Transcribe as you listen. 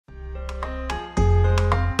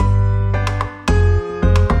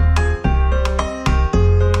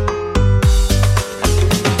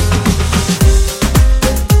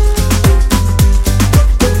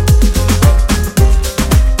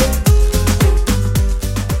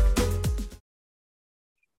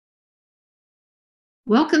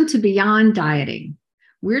Welcome to Beyond Dieting.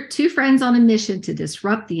 We're two friends on a mission to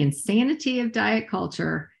disrupt the insanity of diet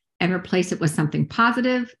culture and replace it with something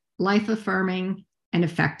positive, life-affirming, and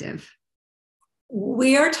effective.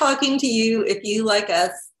 We are talking to you if you, like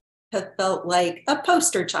us, have felt like a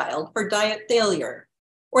poster child for diet failure,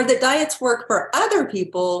 or that diets work for other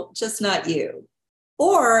people, just not you,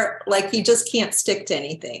 or like you just can't stick to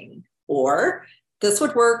anything, or this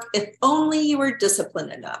would work if only you were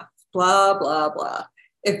disciplined enough, blah, blah, blah.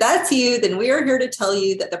 If that's you, then we are here to tell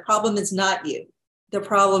you that the problem is not you. The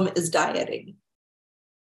problem is dieting.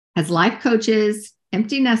 As life coaches,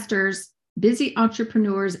 empty nesters, busy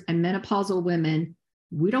entrepreneurs, and menopausal women,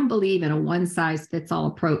 we don't believe in a one-size-fits-all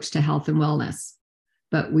approach to health and wellness,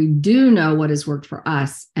 but we do know what has worked for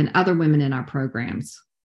us and other women in our programs.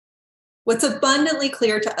 What's abundantly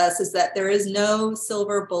clear to us is that there is no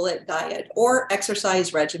silver bullet diet or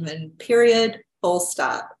exercise regimen, period, full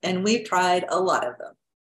stop. And we've tried a lot of them.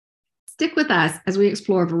 Stick with us as we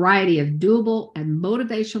explore a variety of doable and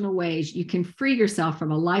motivational ways you can free yourself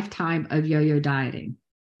from a lifetime of yo-yo dieting.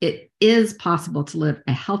 It is possible to live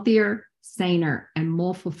a healthier, saner, and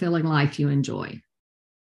more fulfilling life you enjoy.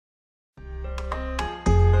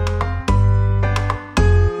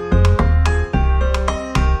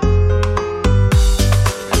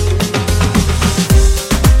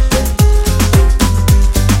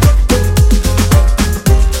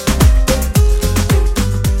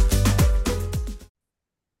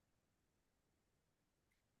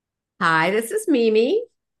 Hi, this is Mimi.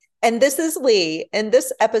 And this is Lee. In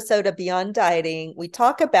this episode of Beyond Dieting, we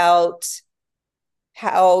talk about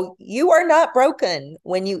how you are not broken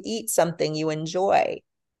when you eat something you enjoy.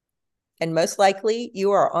 And most likely you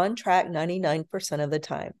are on track 99% of the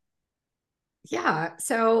time. Yeah.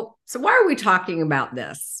 So why are we talking about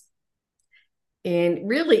this? And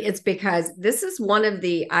really, it's because this is one of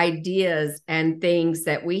the ideas and things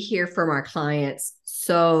that we hear from our clients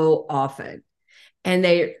so often. And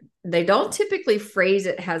they don't typically phrase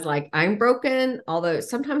it as like, I'm broken, although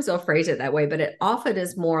sometimes they'll phrase it that way, but it often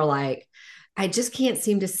is more like, I just can't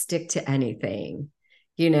seem to stick to anything.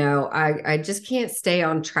 I just can't stay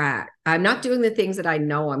on track. I'm not doing the things that I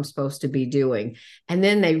know I'm supposed to be doing. And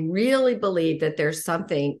then they really believe that there's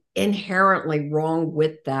something inherently wrong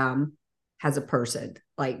with them as a person,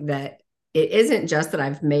 like that it isn't just that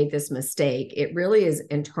I've made this mistake. It really is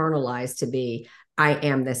internalized to be, I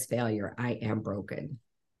am this failure. I am broken.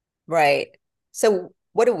 Right. So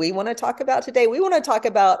what do we want to talk about today? We want to talk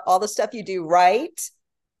about all the stuff you do right.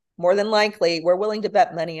 More than likely, we're willing to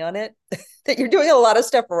bet money on it, that you're doing a lot of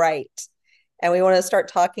stuff right. And we want to start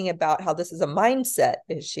talking about how this is a mindset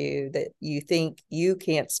issue, that you think you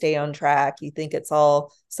can't stay on track. You think it's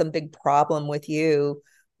all some big problem with you,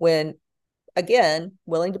 when, again,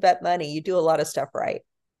 willing to bet money, you do a lot of stuff right.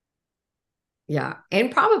 Yeah.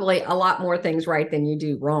 And probably a lot more things right than you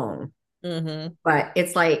do wrong. Mm-hmm. But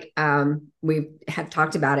it's like, we have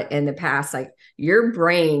talked about it in the past, like your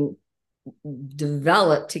brain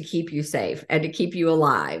developed to keep you safe and to keep you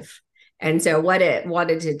alive. And so what it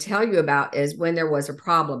wanted to tell you about is when there was a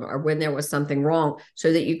problem or when there was something wrong,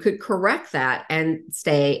 so that you could correct that and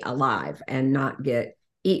stay alive and not get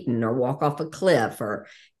eaten or walk off a cliff or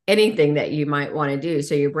anything that you might want to do.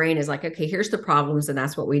 So your brain is like, okay, here's the problems and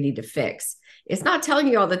that's what we need to fix. It's not telling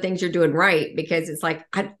you all the things you're doing right, because it's like,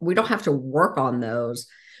 we don't have to work on those.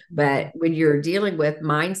 But when you're dealing with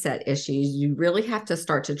mindset issues, you really have to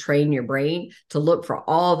start to train your brain to look for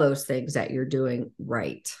all those things that you're doing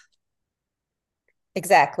right.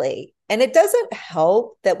 Exactly. And it doesn't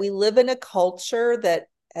help that we live in a culture that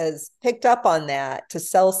has picked up on that to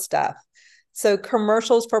sell stuff. So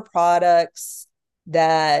commercials for products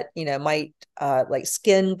that, might like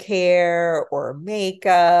skincare or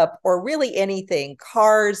makeup or really anything.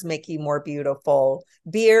 Cars make you more beautiful.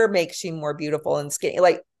 Beer makes you more beautiful and skinny.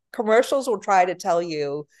 Like, commercials will try to tell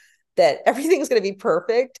you that everything's going to be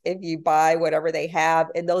perfect if you buy whatever they have.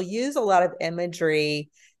 And they'll use a lot of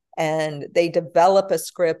imagery, and they develop a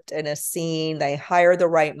script and a scene. They hire the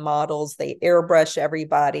right models. They airbrush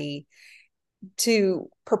everybody to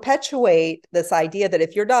perpetuate this idea that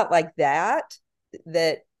if you're not like that,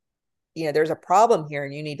 there's a problem here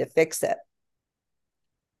and you need to fix it.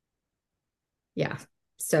 Yeah.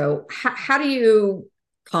 So how do you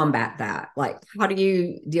combat that? Like, how do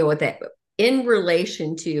you deal with it in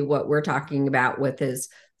relation to what we're talking about with is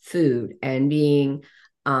food and being,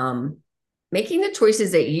 making the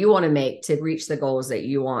choices that you want to make to reach the goals that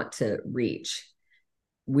you want to reach?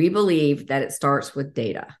 We believe that it starts with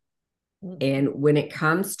data. And when it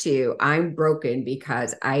comes to, I'm broken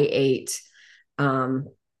because I ate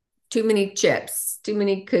too many chips too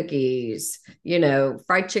many cookies,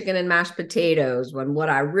 fried chicken and mashed potatoes, when what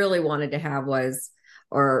I really wanted to have was,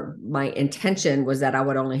 or my intention was that I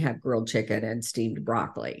would only have grilled chicken and steamed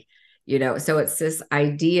broccoli. So it's this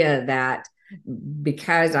idea that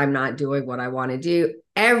because I'm not doing what I want to do,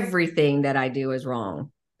 everything that I do is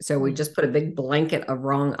wrong. So we just put a big blanket of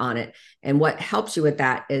wrong on it. And what helps you with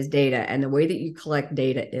that is data. And the way that you collect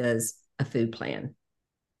data is a food plan.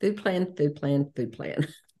 Food plan, food plan, food plan.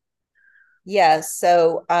 Yeah.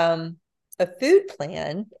 So a food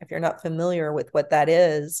plan, if you're not familiar with what that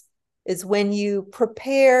is when you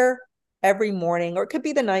prepare every morning, or it could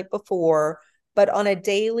be the night before, but on a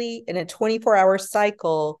daily, in a 24-hour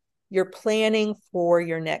cycle, you're planning for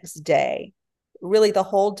your next day, really the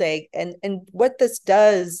whole day. And what this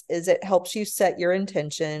does is it helps you set your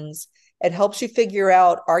intentions. It helps you figure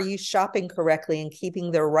out, are you shopping correctly and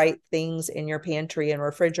keeping the right things in your pantry and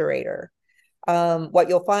refrigerator? What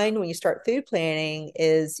you'll find when you start food planning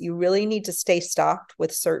is you really need to stay stocked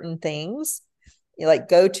with certain things, like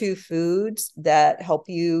go-to foods that help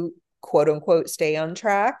you, quote unquote, stay on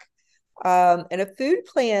track. And a food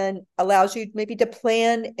plan allows you maybe to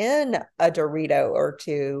plan in a Dorito or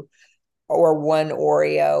two, or one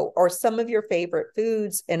Oreo, or some of your favorite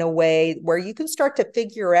foods in a way where you can start to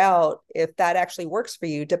figure out if that actually works for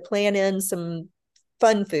you, to plan in some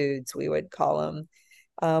fun foods, we would call them,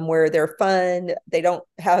 where they're fun. They don't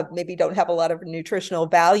have a lot of nutritional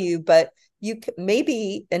value, but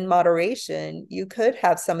maybe in moderation, you could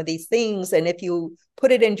have some of these things. And if you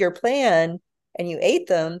put it into your plan and you ate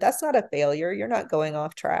them, that's not a failure. You're not going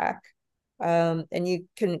off track. And you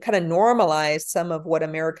can kind of normalize some of what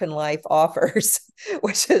American life offers,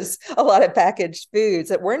 which is a lot of packaged foods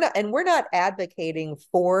that we're not advocating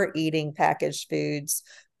for eating packaged foods,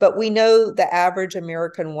 but we know the average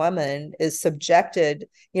American woman is subjected,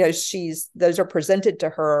 those are presented to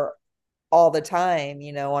her all the time,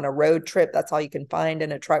 on a road trip. That's all you can find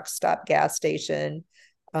in a truck stop, gas station.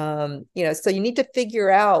 So you need to figure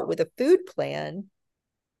out with a food plan,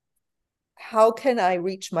 how can I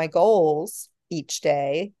reach my goals each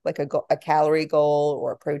day, like a calorie goal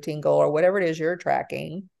or a protein goal or whatever it is you're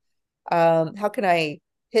tracking? How can I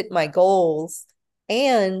hit my goals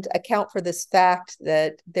and account for this fact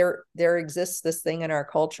that there exists this thing in our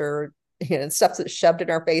culture, stuff that's shoved in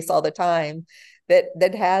our face all the time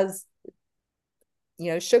that has,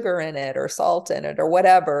 sugar in it or salt in it or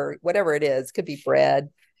whatever it is. Could be bread.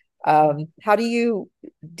 How do you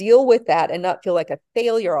deal with that and not feel like a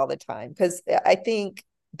failure all the time? Because I think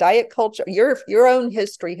diet culture, your own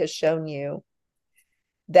history has shown you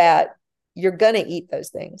that you're going to eat those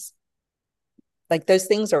things. Like, those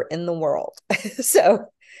things are in the world. So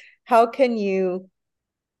how can you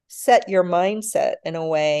set your mindset in a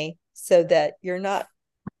way so that you're not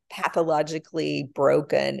pathologically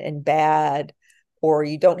broken and bad, or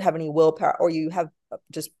you don't have any willpower, or you have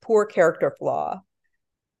just poor character flaw?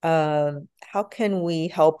 How can we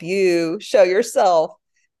help you show yourself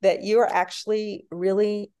that you're actually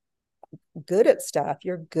really good at stuff?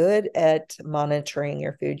 You're good at monitoring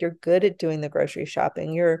your food. You're good at doing the grocery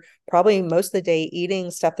shopping. You're probably most of the day eating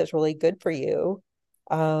stuff that's really good for you.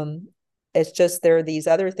 It's just there are these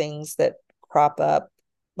other things that crop up,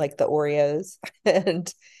 like the Oreos.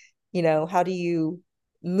 And, how do you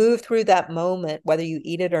move through that moment, whether you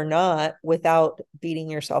eat it or not, without beating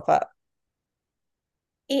yourself up?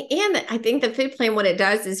 And I think the food plan, what it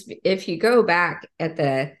does is, if you go back at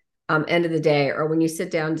the end of the day, or when you sit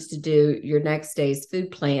down just to do your next day's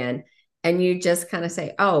food plan, and you just kind of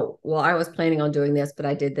say, oh, well, I was planning on doing this, but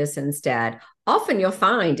I did this instead. Often you'll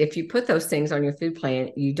find if you put those things on your food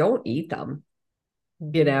plan, you don't eat them.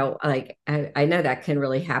 Like I know that can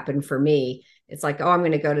really happen for me. It's like, oh, I'm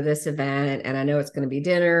going to go to this event and I know it's going to be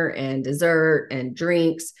dinner and dessert and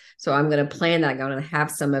drinks. So I'm going to plan that I'm going to have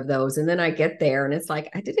some of those. And then I get there and it's like,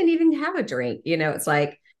 I didn't even have a drink. It's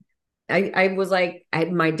like, I was like,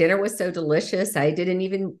 my dinner was so delicious. I didn't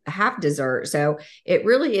even have dessert. So it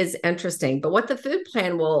really is interesting. But what the food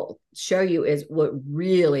plan will show you is what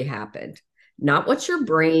really happened, not what your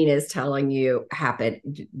brain is telling you happened.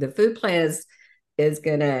 The food plan is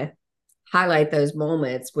going to highlight those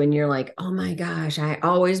moments when you're like, oh my gosh, I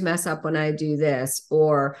always mess up when I do this,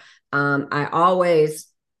 or I always,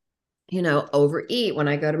 overeat when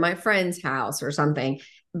I go to my friend's house or something,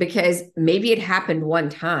 because maybe it happened one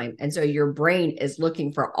time. And so your brain is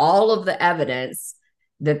looking for all of the evidence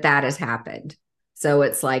that has happened. So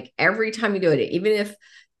it's like every time you do it, even if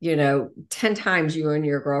 10 times you and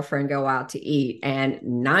your girlfriend go out to eat and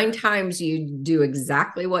 9 times you do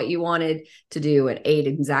exactly what you wanted to do and ate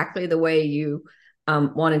exactly the way you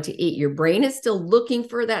wanting to eat. Your brain is still looking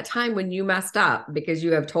for that time when you messed up, because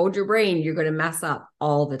you have told your brain you're going to mess up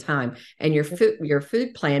all the time. And your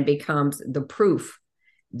food plan becomes the proof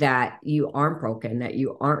that you aren't broken, that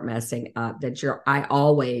you aren't messing up, that I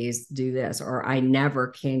always do this, or I never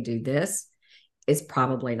can do this, is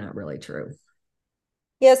probably not really true.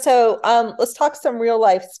 Yeah, so let's talk some real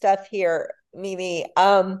life stuff here, Mimi.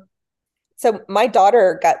 So my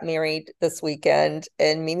daughter got married this weekend,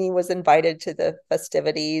 and Mimi was invited to the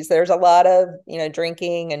festivities. There's a lot of,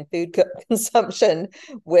 drinking and food consumption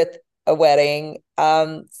with a wedding.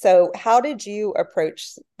 So how did you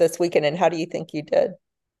approach this weekend, and how do you think you did?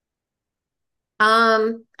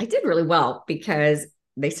 I did really well because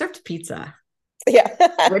they served pizza, Yeah.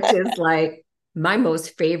 which is like my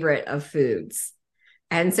most favorite of foods.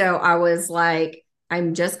 And so I was like,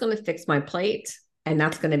 I'm just going to fix my plate, and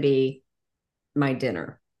that's going to be my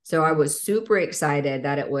dinner. So I was super excited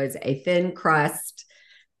that it was a thin crust.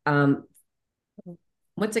 Um,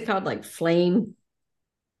 what's it called? Like flame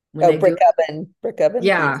when Oh, they do, brick oven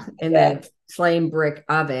yeah, pizza. in Yeah. the flame brick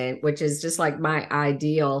oven, which is just like my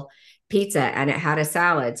ideal pizza. And it had a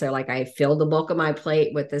salad. So like I filled the bulk of my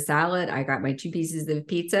plate with the salad. I got my 2 pieces of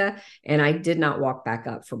pizza, and I did not walk back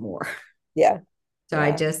up for more. Yeah. So I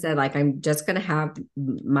Yeah. just said, like, I'm just going to have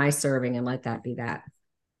my serving and let that be that.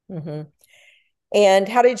 Mm-hmm. And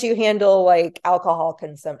how did you handle like alcohol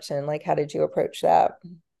consumption? Like, how did you approach that?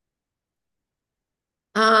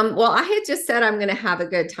 Well, I had just said I'm going to have a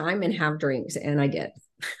good time and have drinks, and I did.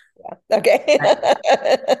 Yeah. Okay.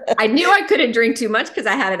 I knew I couldn't drink too much because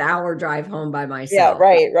I had an hour drive home by Yeah, myself.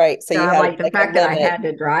 right, right. So So you I'm had like, the like a fact that I limit. had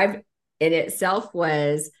to drive in itself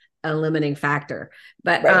was a limiting factor.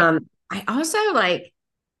 But Right. I also like,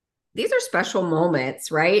 these are special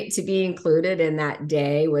moments, right? To be included in that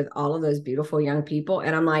day with all of those beautiful young people.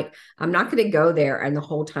 And I'm like, I'm not going to go there and the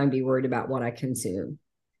whole time be worried about what I consume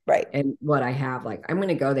Right. and what I have. Like, I'm going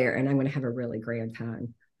to go there and I'm going to have a really grand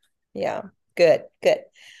time. Yeah. Good. Good.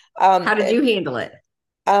 How did you handle it?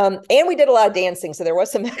 And we did a lot of dancing, so there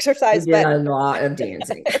was some We exercise, did but a lot of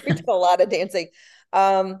dancing. we did a lot of dancing.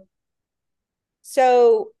 Um,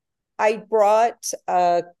 so I brought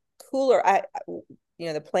a cooler.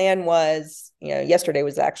 The plan was, yesterday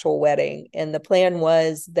was the actual wedding, and the plan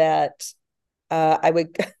was that I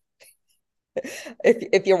would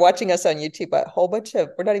if you're watching us on YouTube, a whole bunch of,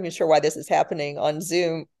 we're not even sure why this is happening on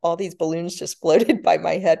Zoom. All these balloons just floated by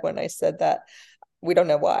my head when I said that. We don't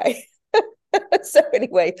know why. So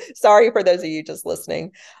anyway, sorry for those of you just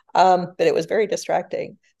listening. But it was very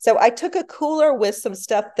distracting. So I took a cooler with some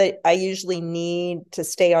stuff that I usually need to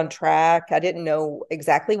stay on track. I didn't know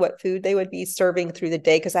exactly what food they would be serving through the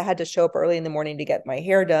day because I had to show up early in the morning to get my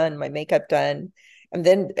hair done, my makeup done. And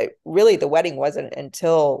then really the wedding wasn't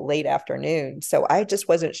until late afternoon. So I just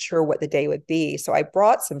wasn't sure what the day would be. So I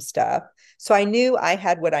brought some stuff. So I knew I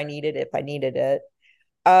had what I needed if I needed it.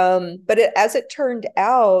 But as it turned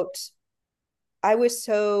out, I was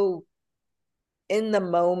so in the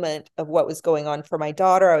moment of what was going on for my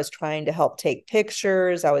daughter. I was trying to help take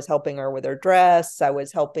pictures. I was helping her with her dress. I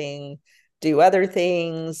was helping do other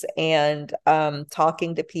things and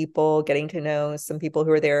talking to people, getting to know some people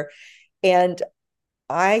who are there. And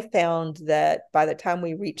I found that by the time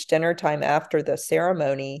we reached dinner time after the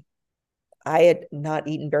ceremony, I had not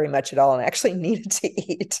eaten very much at all and actually needed to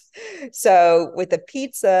eat. So with the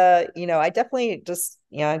pizza, I definitely just,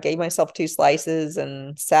 gave myself 2 slices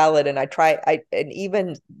and salad. And and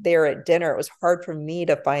even there at dinner, it was hard for me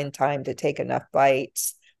to find time to take enough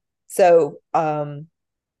bites. So, I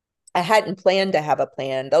hadn't planned to have a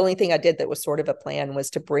plan. The only thing I did that was sort of a plan was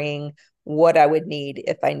to bring what I would need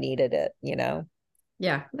if I needed it.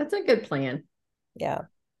 Yeah, that's a good plan. Yeah.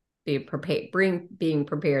 Be prepared, being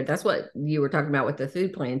prepared. That's what you were talking about with the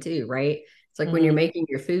food plan too, right? It's like when you're Mm-hmm. making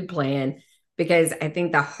your food plan, because I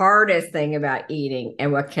think the hardest thing about eating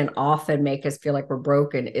and what can often make us feel like we're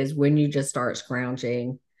broken is when you just start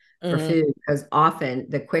scrounging for Mm-hmm. food, because often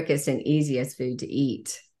the quickest and easiest food to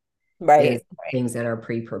eat Right. is things that are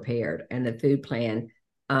pre-prepared, and the food plan.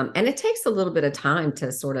 And it takes a little bit of time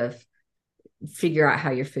to sort of figure out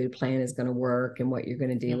how your food plan is going to work and what you're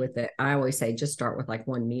going to do with it. I always say just start with like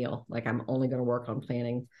one meal. Like I'm only going to work on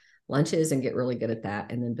planning lunches and get really good at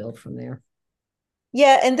that and then build from there.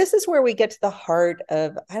 Yeah, and this is where we get to the heart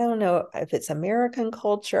of, I don't know if it's American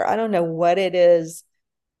culture, I don't know what it is,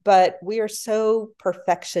 but we are so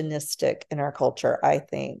perfectionistic in our culture, I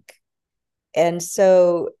think. And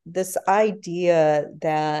so this idea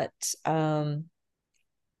that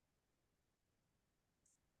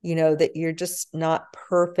that you're just not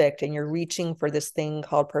perfect and you're reaching for this thing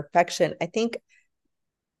called perfection. I think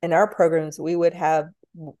in our programs we would have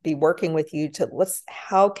be working with you to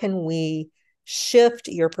how can we shift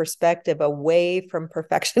your perspective away from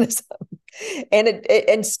perfectionism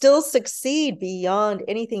and still succeed beyond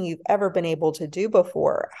anything you've ever been able to do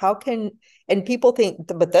before. And people think,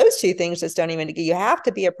 but those two things just don't even, you have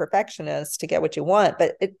to be a perfectionist to get what you want.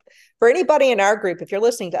 But for anybody in our group, if you're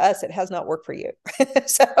listening to us, it has not worked for you.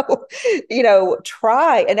 So,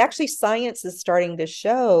 try. And actually science is starting to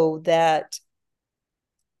show that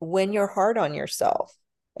when you're hard on yourself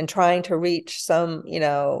and trying to reach some,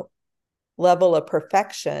 level of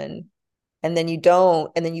perfection, and then you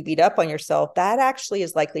don't, and then you beat up on yourself, that actually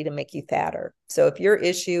is likely to make you fatter. So if your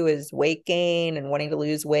issue is weight gain and wanting to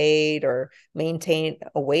lose weight or maintain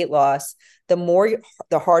a weight loss, the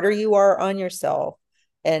harder you are on yourself.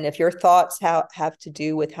 And if your thoughts have to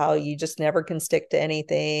do with how you just never can stick to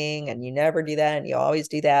anything and you never do that and you always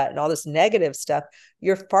do that and all this negative stuff,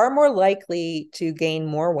 you're far more likely to gain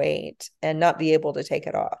more weight and not be able to take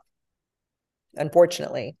it off,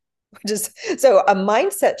 unfortunately. So a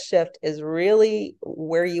mindset shift is really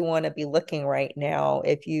where you want to be looking right now.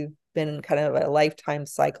 If you've been kind of a lifetime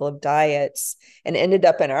cycle of diets and ended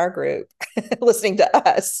up in our group listening to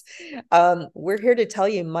us, we're here to tell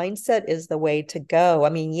you mindset is the way to go. I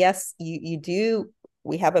mean, yes, you do.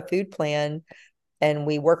 We have a food plan and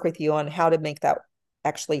we work with you on how to make that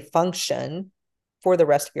actually function for the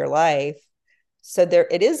rest of your life. So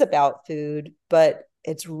it is about food, but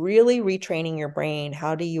it's really retraining your brain.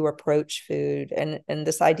 How do you approach food? And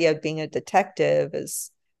this idea of being a detective is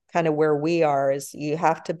kind of where we are, is you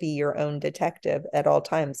have to be your own detective at all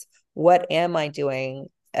times. What am I doing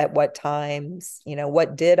at what times?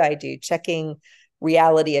 What did I do? Checking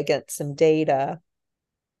reality against some data,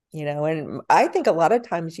 and I think a lot of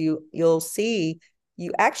times you'll see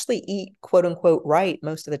you actually eat quote unquote right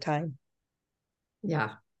most of the time.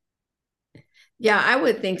 Yeah. Yeah, I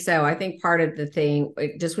would think so. I think part of the thing,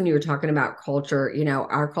 just when you were talking about culture,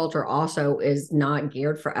 our culture also is not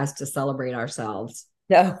geared for us to celebrate ourselves.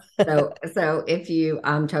 No. So if you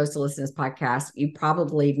chose to listen to this podcast, you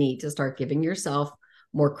probably need to start giving yourself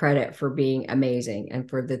more credit for being amazing and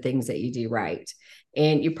for the things that you do right.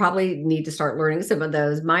 And you probably need to start learning some of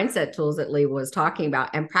those mindset tools that Lee was talking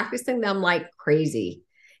about and practicing them like crazy.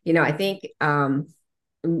 I think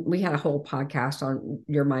we had a whole podcast on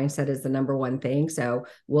your mindset is the number one thing. So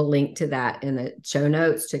we'll link to that in the show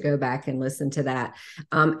notes to go back and listen to that.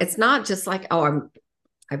 It's not just like,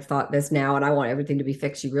 I've thought this now and I want everything to be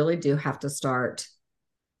fixed. You really do have to start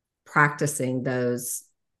practicing those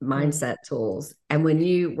mindset tools. And when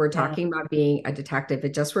you were talking about being a detective,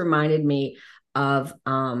 it just reminded me of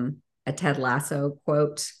a Ted Lasso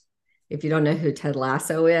quote. If you don't know who Ted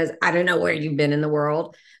Lasso is, I don't know where you've been in the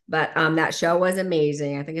world, but that show was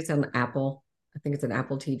amazing. I think it's on Apple. I think it's an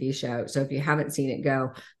Apple TV show. So if you haven't seen it,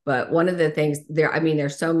 go. But one of the things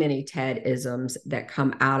there's so many Ted-isms that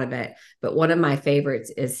come out of it. But one of my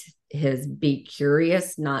favorites is his be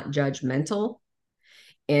curious, not judgmental.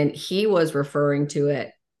 And he was referring to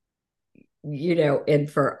it,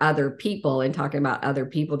 and for other people and talking about other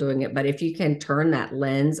people doing it. But if you can turn that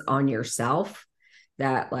lens on yourself,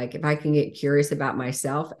 that like, if I can get curious about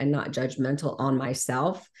myself and not judgmental on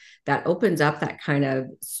myself, that opens up that kind of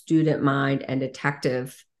student mind and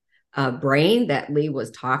detective brain that Lee was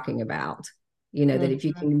talking about, that if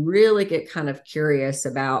you can really get kind of curious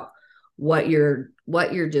about what you're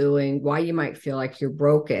doing, why you might feel like you're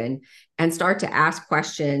broken, and start to ask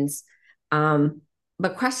questions.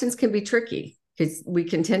 But questions can be tricky because we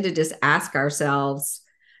can tend to just ask ourselves,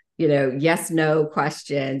 yes, no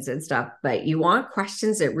questions and stuff, but you want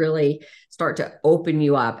questions that really start to open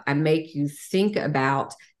you up and make you think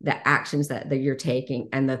about the actions that you're taking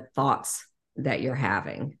and the thoughts that you're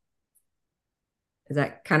having. Is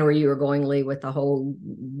that kind of where you were going, Lee, with the whole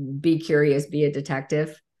be curious, be a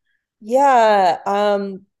detective? Yeah.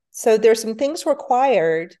 So there's some things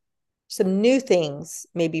required, some new things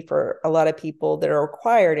maybe for a lot of people that are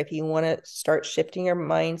required if you want to start shifting your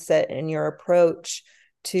mindset and your approach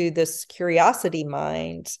to this curiosity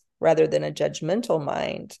mind rather than a judgmental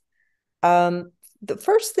mind. The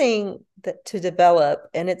first thing to develop,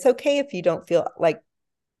 and it's okay if you don't feel like,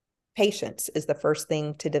 patience is the first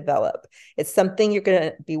thing to develop. It's something you're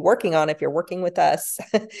going to be working on if you're working with us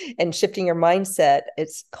and shifting your mindset.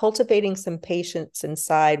 It's cultivating some patience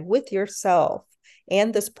inside with yourself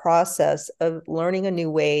and this process of learning a new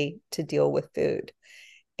way to deal with food.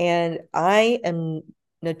 And I am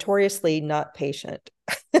notoriously not patient.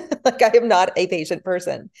 Like, I am not a patient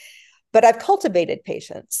person, but I've cultivated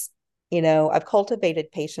patience. I've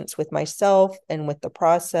cultivated patience with myself and with the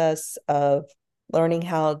process of learning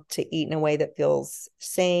how to eat in a way that feels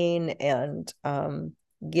sane and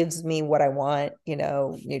gives me what I want,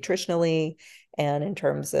 nutritionally and in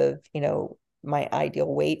terms of, my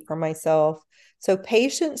ideal weight for myself. So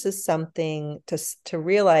patience is something to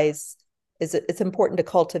realize it's important to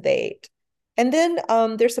cultivate. And then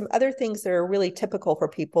there's some other things that are really typical for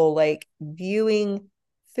people, like viewing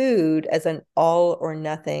food as an all or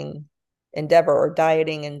nothing endeavor, or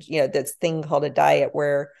dieting, and this thing called a diet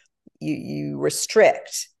where you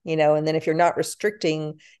restrict, and then if you're not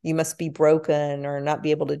restricting, you must be broken or not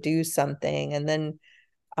be able to do something. And then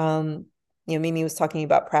Mimi was talking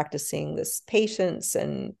about practicing this patience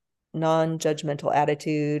and non-judgmental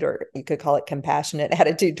attitude, or you could call it compassionate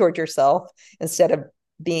attitude toward yourself, instead of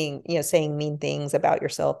being, saying mean things about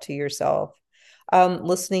yourself to yourself.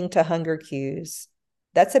 Listening to hunger cues.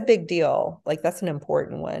 That's a big deal. Like, that's an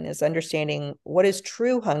important one, is understanding what is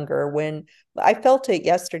true hunger. When I felt it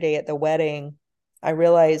yesterday at the wedding, I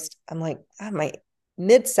realized I'm like, my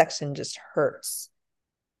midsection just hurts.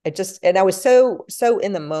 And I was so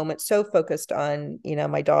in the moment, so focused on,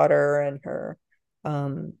 my daughter and her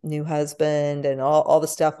new husband and all the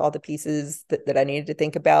stuff, all the pieces that I needed to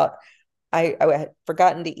think about. I had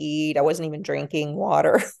forgotten to eat. I wasn't even drinking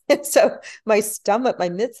water. And so my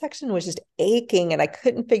midsection was just aching, and I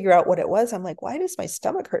couldn't figure out what it was. I'm like, why does my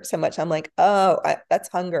stomach hurt so much? I'm like, oh, that's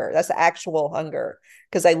hunger. That's actual hunger,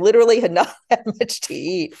 because I literally had not had much to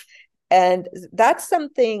eat. And that's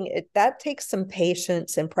something that takes some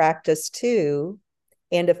patience and practice too,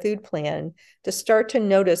 and a food plan, to start to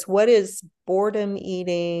notice what is boredom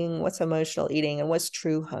eating, what's emotional eating, and what's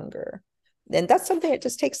true hunger. And that's something that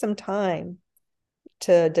just takes some time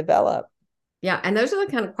to develop. Yeah. And those are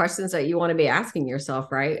the kind of questions that you want to be asking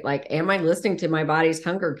yourself, right? Like, am I listening to my body's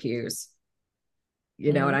hunger cues?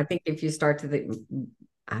 And I think if you start to think,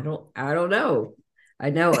 I don't know. I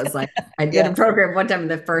know it was like, I did a program one time,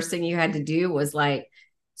 and the first thing you had to do was like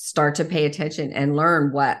start to pay attention and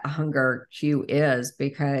learn what a hunger cue is,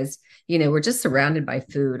 because, we're just surrounded by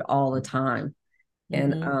food all the time.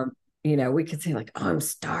 And, we could say like, oh, I'm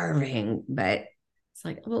starving, but it's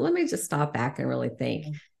like, well, let me just stop back and really think,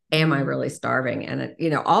 am I really starving? And,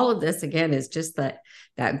 all of this again is just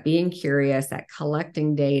that being curious, that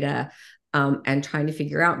collecting data, and trying to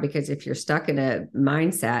figure out, because if you're stuck in a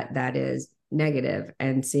mindset that is negative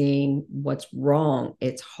and seeing what's wrong,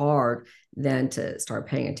 it's hard then to start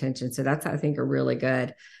paying attention. So that's, I think, a really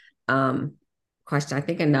good question. I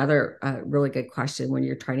think another really good question when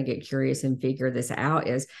you're trying to get curious and figure this out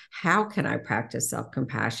is, how can I practice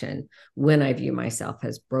self-compassion when I view myself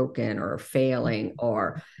as broken or failing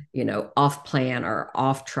or, off plan or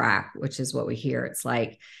off track, which is what we hear. It's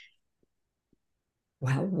like,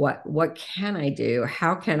 well, what can I do?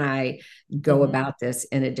 How can I go about this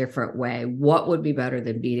in a different way? What would be better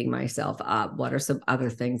than beating myself up? What are some other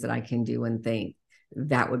things that I can do and think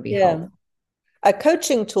that would be helpful? A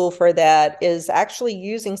coaching tool for that is actually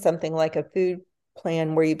using something like a food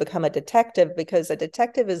plan where you become a detective, because a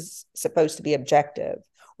detective is supposed to be objective,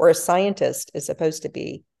 or a scientist is supposed to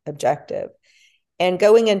be objective. And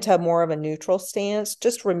going into more of a neutral stance,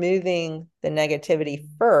 just removing the negativity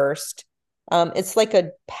first, it's like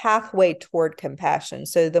a pathway toward compassion.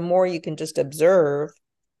 So the more you can just observe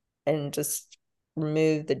and just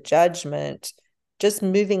remove the judgment, just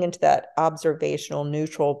moving into that observational,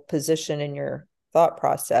 neutral position in your thought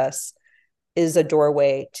process is a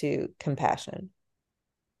doorway to compassion.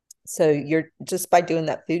 So you're just, by doing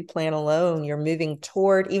that food plan alone, you're moving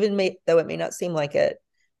toward, even though it may not seem like it,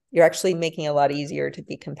 you're actually making it a lot easier to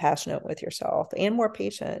be compassionate with yourself and more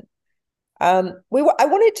patient. I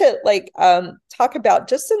wanted to talk about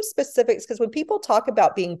just some specifics, because when people talk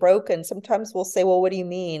about being broken, sometimes we'll say, well, what do you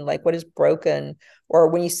mean? Like, what is broken? Or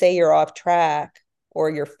when you say you're off track or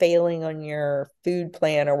you're failing on your food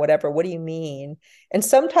plan or whatever, what do you mean? And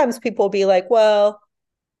sometimes people will be like, well,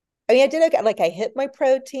 I mean, I hit my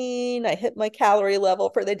protein, I hit my calorie level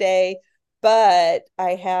for the day, but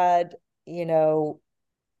I had,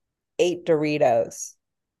 8 Doritos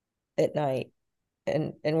at night.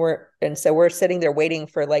 And so we're sitting there waiting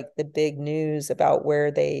for like the big news about where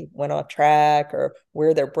they went off track or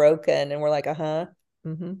where they're broken. And we're like, and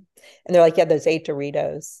they're like, yeah, those 8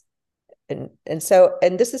 Doritos. And so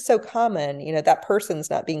this is so common, that person's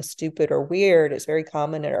not being stupid or weird. It's very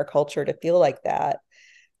common in our culture to feel like that.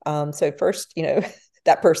 So first,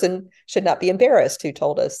 that person should not be embarrassed who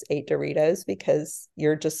told us 8 Doritos, because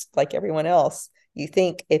you're just like everyone else. You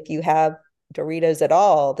think if you have Doritos at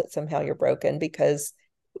all that somehow you're broken, because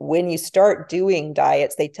when you start doing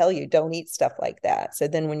diets, they tell you don't eat stuff like that. So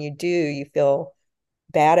then when you do, you feel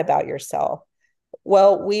bad about yourself.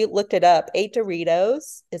 Well, we looked it up. 8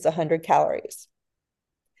 Doritos is 100 calories.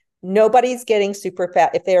 nobody's getting super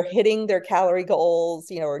fat. If they're hitting their calorie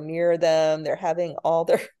goals, or near them, they're having all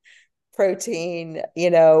their protein,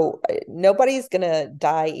 nobody's going to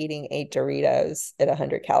die eating 8 Doritos at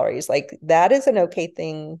 100 calories. Like that is an okay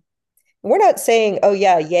thing. We're not saying, oh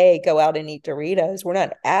yeah, yay, go out and eat Doritos. We're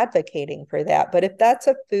not advocating for that. But if that's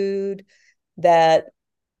a food that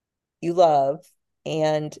you love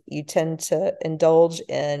and you tend to indulge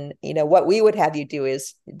in, what we would have you do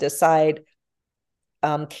is decide,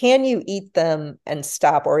 can you eat them and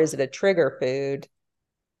stop, or is it a trigger food?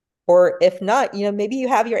 Or if not, maybe you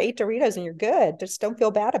have your 8 Doritos and you're good. Just don't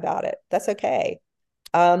feel bad about it. That's okay.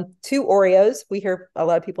 2 Oreos. We hear a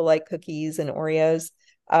lot of people like cookies and Oreos.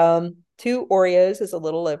 2 Oreos is a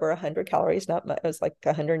little over 100 calories, not much. It was like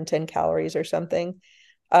 110 calories or something.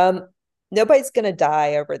 Nobody's going to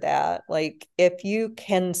die over that. Like if you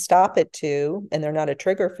can stop at 2 and they're not a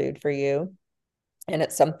trigger food for you, and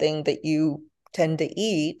it's something that you tend to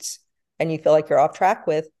eat and you feel like you're off track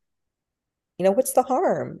with, what's the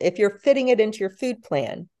harm if you're fitting it into your food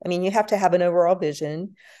plan? I mean, you have to have an overall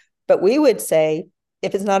vision, but we would say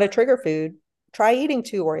if it's not a trigger food, try eating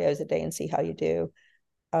 2 Oreos a day and see how you do.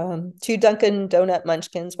 2 Dunkin' Donut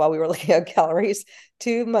Munchkins, while we were looking at calories,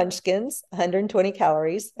 2 Munchkins, 120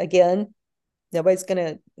 calories. Again, nobody's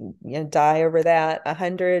going to die over that.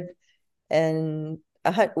 100 and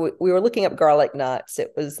we were looking up garlic knots.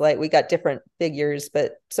 It was like we got different figures,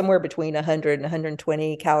 but somewhere between 100 and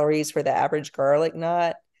 120 calories for the average garlic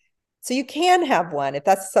knot. So you can have one if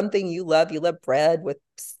that's something you love. You love bread with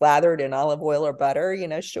slathered in olive oil or butter,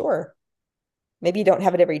 sure. Maybe you don't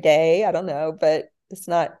have it every day. I don't know, but it's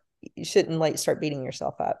not, you shouldn't like start beating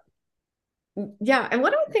yourself up. Yeah. And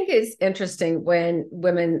what I think is interesting when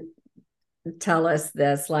women tell us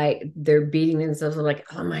this, like they're beating themselves, like,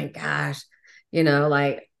 oh my gosh,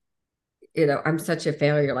 like, I'm such a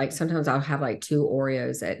failure. Like sometimes I'll have like 2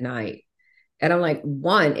 Oreos at night. And I'm like,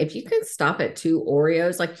 one, if you can stop at 2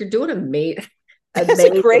 Oreos, like you're doing amazing,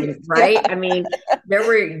 right? Yeah. I mean, there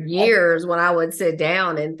were years when I would sit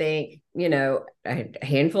down and think, a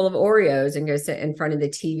handful of Oreos and go sit in front of the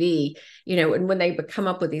TV, and when they would come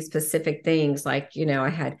up with these specific things, like, I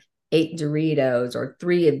had 8 Doritos or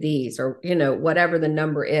 3 of these, or, whatever the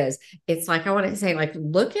number is, it's like, I want to say, like,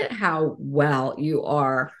 look at how well you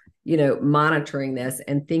are, monitoring this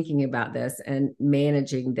and thinking about this and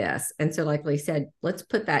managing this. And so, like Lee said, let's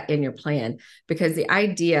put that in your plan, because the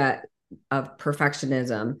idea of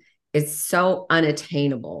perfectionism is so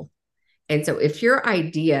unattainable. And so if your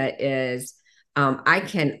idea is, I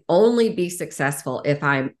can only be successful if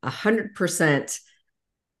I'm 100%,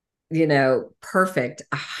 perfect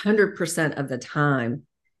 100% of the time,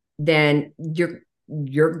 then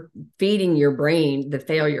you're feeding your brain the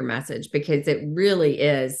failure message, because it really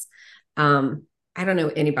is. I don't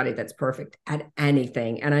know anybody that's perfect at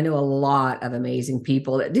anything. And I know a lot of amazing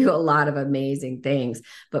people that do a lot of amazing things,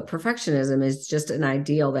 but perfectionism is just an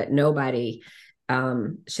ideal that nobody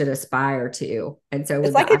should aspire to. And so It's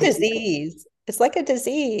with like the a idea, disease. It's like a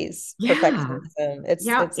disease, yeah, perfectionism. It's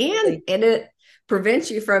yeah, it's and really, and it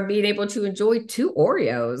prevents you from being able to enjoy 2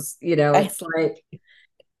 Oreos. I, It's like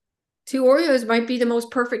 2 Oreos might be the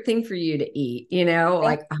most perfect thing for you to eat, yeah,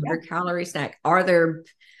 like a yeah, 100-calorie snack. Are there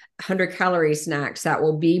 100-calorie snacks that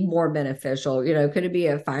will be more beneficial? Could it be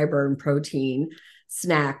a fiber and protein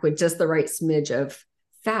snack with just the right smidge of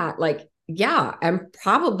fat? Like, yeah, and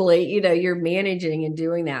probably, you're managing and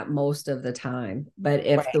doing that most of the time. But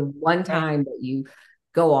if right, the one right. time that you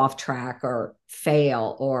go off track or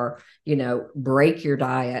fail, or break your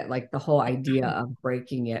diet, like the whole idea of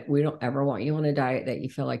breaking it, we don't ever want you on a diet that you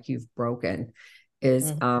feel like you've broken,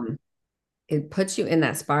 is Mhm. it puts you in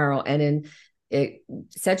that spiral, and then it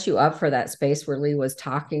sets you up for that space where Lee was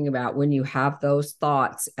talking about. When you have those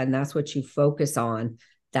thoughts and that's what you focus on,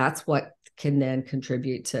 that's what can then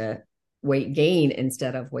contribute to weight gain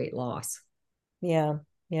instead of weight loss. Yeah,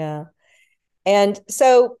 yeah. And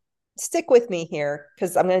so stick with me here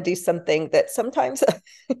because I'm going to do something that sometimes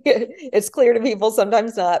it's clear to people,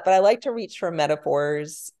 sometimes not, but I like to reach for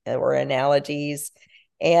metaphors or analogies.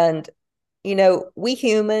 And, we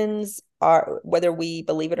humans are, whether we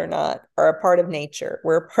believe it or not, are a part of nature.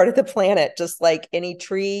 We're a part of the planet, just like any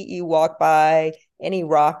tree you walk by, any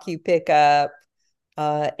rock you pick up,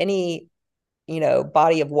 any,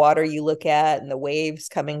 body of water you look at and the waves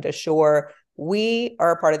coming to shore. We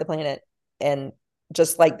are a part of the planet, and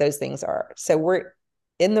just like those things are. So we're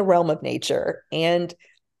in the realm of nature. And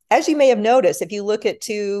as you may have noticed, if you look at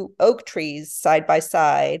 2 oak trees side by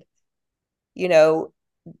side, you know,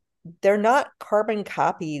 they're not carbon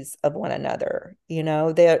copies of one another.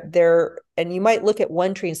 And you might look at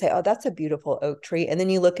one tree and say, oh, that's a beautiful oak tree. And then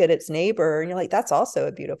you look at its neighbor and you're like, that's also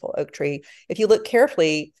a beautiful oak tree. If you look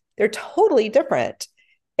carefully, they're totally different.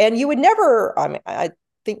 And you would never, I mean, I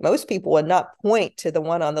think most people would not point to the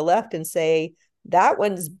one on the left and say, that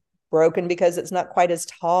one's broken because it's not quite as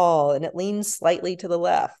tall and it leans slightly to the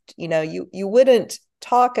left. You wouldn't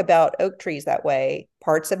talk about oak trees that way,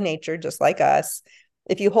 parts of nature, just like us.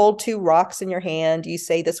 If you hold two rocks in your hand, you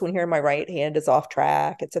say, this one here in my right hand is off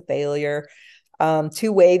track, it's a failure.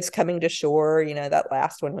 Two waves coming to shore, that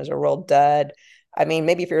last one was a real dud. I mean,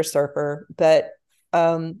 maybe if you're a surfer, but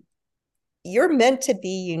you're meant to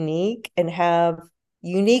be unique and have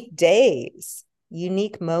unique days,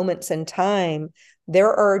 unique moments in time.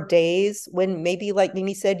 There are days when maybe, like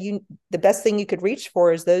Mimi said, the best thing you could reach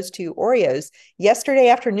for is those two Oreos. Yesterday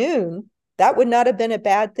afternoon, that would not have been a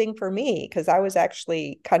bad thing for me because I was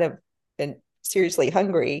actually kind of seriously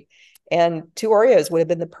hungry. And two Oreos would have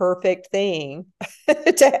been the perfect thing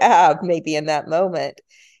to have maybe in that moment.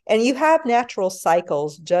 And you have natural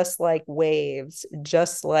cycles, just like waves,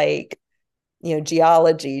 just like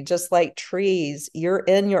geology, just like trees. You're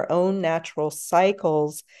in your own natural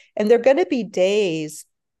cycles. And there are going to be days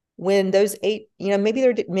when those 8, maybe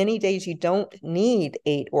there are many days you don't need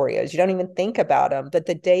 8 Oreos. You don't even think about them. But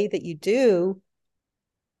the day that you do,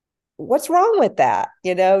 what's wrong with that?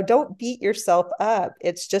 Don't beat yourself up.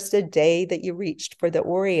 It's just a day that you reached for the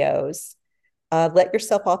Oreos. Let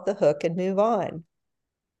yourself off the hook and move on.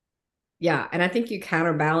 Yeah. And I think you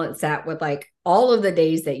counterbalance that with like all of the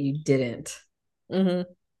days that you didn't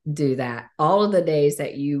do that, all of the days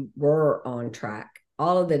that you were on track,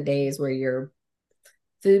 all of the days where your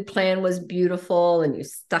food plan was beautiful and you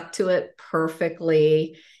stuck to it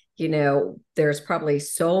perfectly. There's probably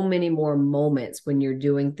so many more moments when you're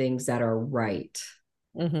doing things that are right.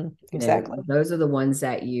 Exactly. Those are the ones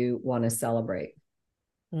that you want to celebrate.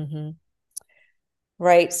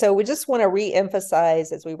 Right. So we just want to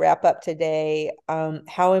reemphasize as we wrap up today,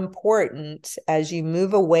 how important, as you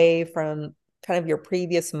move away from kind of your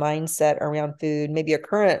previous mindset around food, maybe your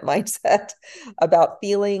current mindset about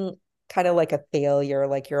feeling kind of like a failure,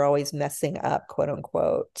 like you're always messing up, quote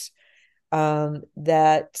unquote,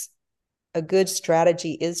 that a good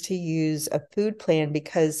strategy is to use a food plan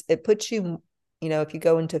because it puts you, if you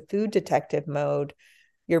go into food detective mode,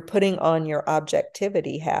 you're putting on your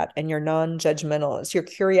objectivity hat and your non-judgmental. It's your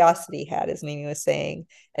curiosity hat, as Mimi was saying,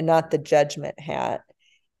 and not the judgment hat.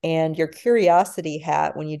 And your curiosity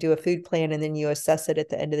hat, when you do a food plan and then you assess it at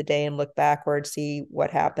the end of the day and look backward, see what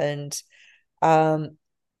happened,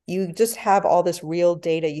 you just have all this real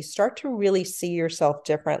data. You start to really see yourself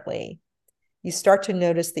differently. You start to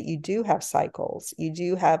notice that you do have cycles, you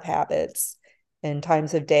do have habits and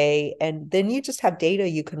times of day, and then you just have data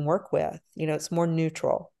you can work with. It's more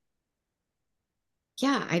neutral.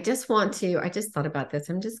 Yeah, I just thought about this.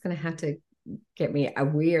 I'm just going to have to get me a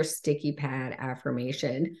weird sticky pad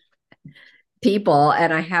affirmation people,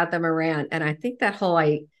 and I have them around. And I think that whole,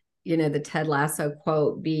 the Ted Lasso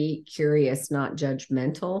quote, be curious, not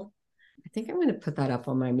judgmental. I think I'm going to put that up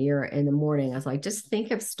on my mirror in the morning. I was like, just think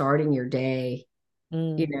of starting your day,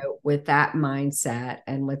 with that mindset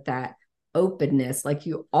and with that openness. Like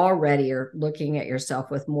you already are looking at yourself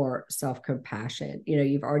with more self-compassion.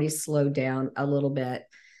 You've already slowed down a little bit.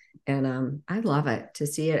 And I love it to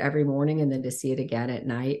see it every morning and then to see it again at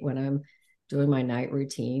night when I'm doing my night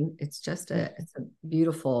routine. It's a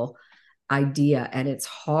beautiful idea. And it's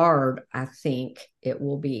hard. I think it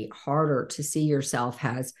will be harder to see yourself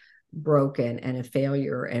as broken and a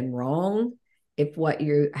failure and wrong if what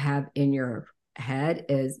you have in your head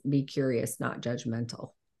is be curious, not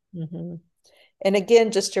judgmental. And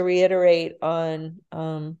again, just to reiterate on,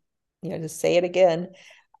 just say it again,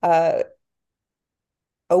 a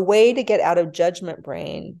way to get out of judgment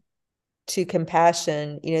brain to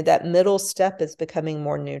compassion, that middle step is becoming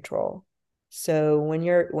more neutral. So when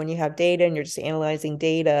you have data and you're just analyzing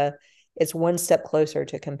data, it's one step closer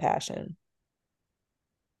to compassion.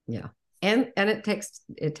 Yeah. And it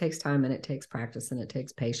takes time and it takes practice and it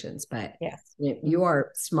takes patience. But yes, you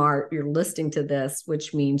are smart. You're listening to this,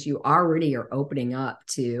 which means you already are opening up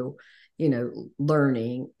to,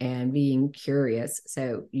 learning and being curious.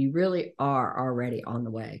 So you really are already on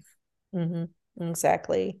the way.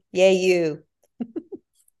 Exactly. Yay, you.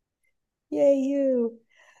 Yay, you.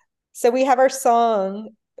 So we have our song.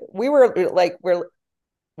 We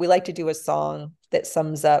like to do a song that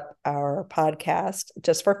sums up our podcast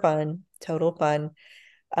just for fun, total fun.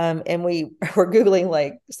 And we were Googling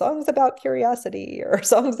like songs about curiosity or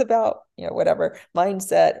songs about, whatever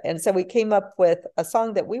mindset. And so we came up with a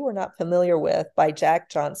song that we were not familiar with by Jack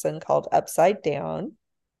Johnson called Upside Down.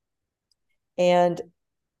 And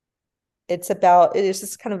it is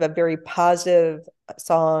just kind of a very positive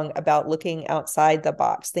song about looking outside the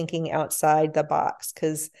box, thinking outside the box.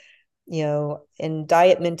 Because, in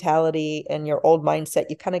diet mentality and your old mindset,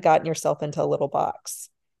 you kind of gotten yourself into a little box.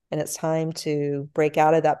 And it's time to break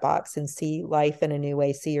out of that box and see life in a new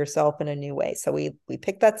way, see yourself in a new way. So we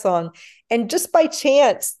picked that song. And just by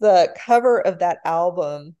chance, the cover of that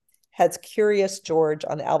album has Curious George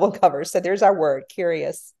on the album cover. So there's our word,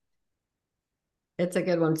 curious. It's a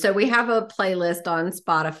good one. So we have a playlist on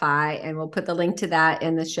Spotify, and we'll put the link to that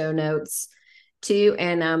in the show notes too.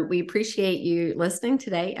 And we appreciate you listening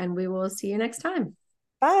today, and we will see you next time.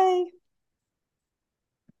 Bye.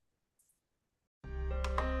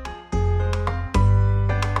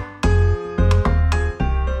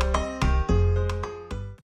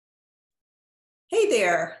 Hey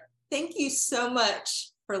there. Thank you so much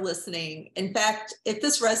for listening. In fact, if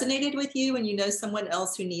this resonated with you and you know someone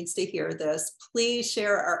else who needs to hear this, please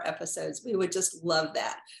share our episodes. We would just love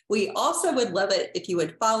that. We also would love it if you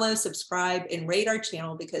would follow, subscribe, and rate our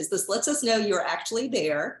channel, because this lets us know you're actually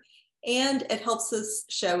there and it helps us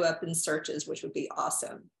show up in searches, which would be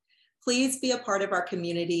awesome. Please be a part of our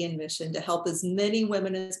community and mission to help as many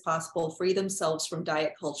women as possible free themselves from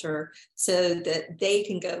diet culture so that they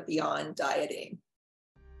can go beyond dieting.